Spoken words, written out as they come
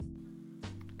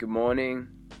good morning,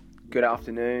 good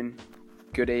afternoon,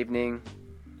 good evening,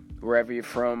 wherever you're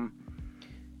from.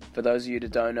 For those of you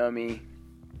that don't know me,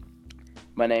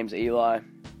 my name's Eli.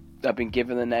 I've been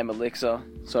given the name Elixir,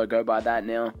 so I go by that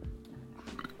now.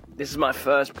 This is my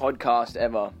first podcast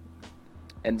ever,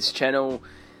 and this channel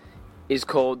is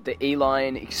called The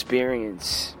Elian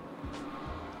Experience.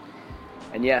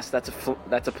 And yes, that's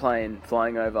a plane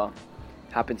flying over.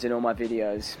 Happens in all my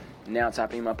videos. Now it's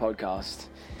happening in my podcast.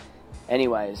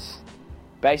 Anyways,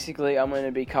 basically I'm going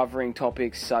to be covering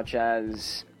topics such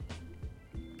as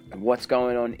what's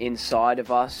going on inside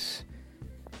of us,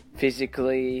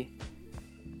 physically,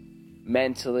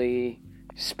 mentally,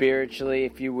 spiritually,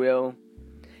 if you will,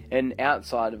 and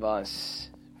outside of us,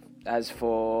 as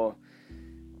for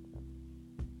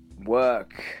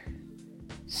work,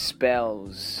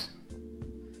 spells,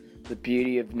 the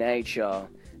beauty of nature,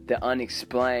 the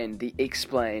unexplained, the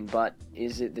explained, but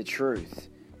is it the truth?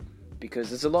 Because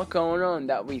there's a lot going on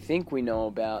that we think we know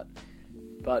about,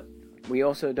 but we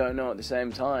also don't know at the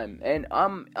same time. And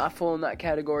I fall in that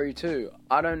category too.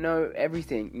 I don't know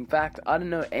everything. In fact, I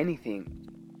don't know anything.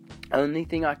 Only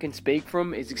thing I can speak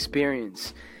from is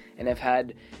experience. And I've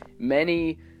had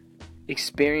many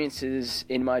experiences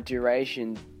in my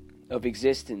duration of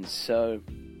existence. So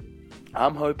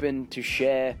I'm hoping to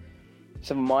share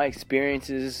some of my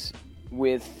experiences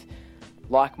with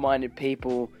like-minded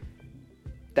people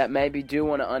that maybe do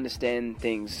want to understand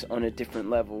things on a different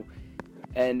level.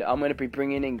 And I'm going to be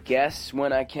bringing in guests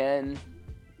when I can,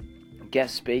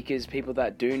 guest speakers, people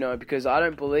that do know, because I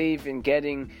don't believe in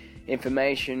getting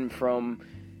information from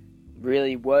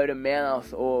really word of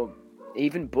mouth or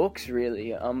even books,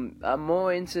 really. I'm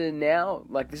more into now,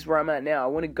 like this is where I'm at now, I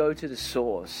want to go to the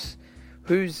source.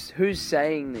 Who's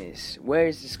saying this? Where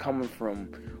is this coming from?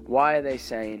 Why are they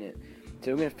saying it?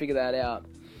 So we're going to figure that out.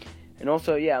 And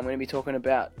also, I'm going to be talking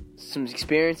about some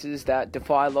experiences that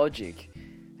defy logic.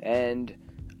 And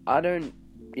I don't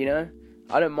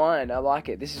mind. I like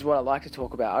it. This is what I like to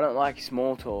talk about. I don't like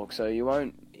small talk, so you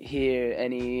won't hear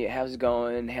any, how's it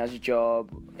going, how's your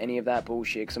job, any of that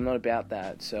bullshit, because I'm not about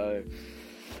that. So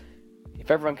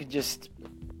if everyone could just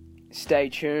stay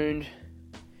tuned,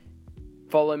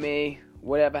 follow me,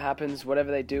 whatever happens,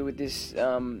 whatever they do with this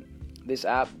this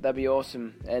app, that'd be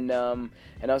awesome. And I'll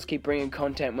just keep bringing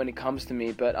content when it comes to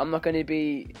me, but I'm not going to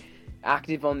be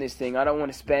active on this thing. I don't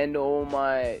want to spend all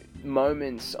my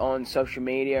moments on social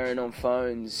media and on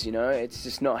phones, it's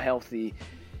just not healthy.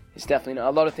 It's definitely not.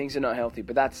 A lot of things are not healthy,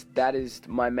 but that is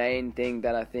my main thing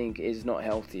that I think is not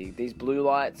healthy. These blue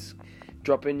lights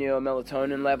dropping your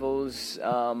melatonin levels,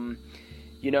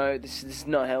 this is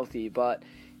not healthy, but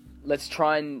let's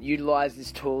try and utilize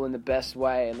this tool in the best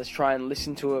way, and let's try and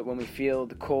listen to it when we feel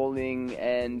the calling,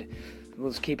 and we'll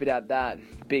just keep it at that.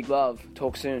 Big love.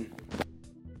 Talk soon.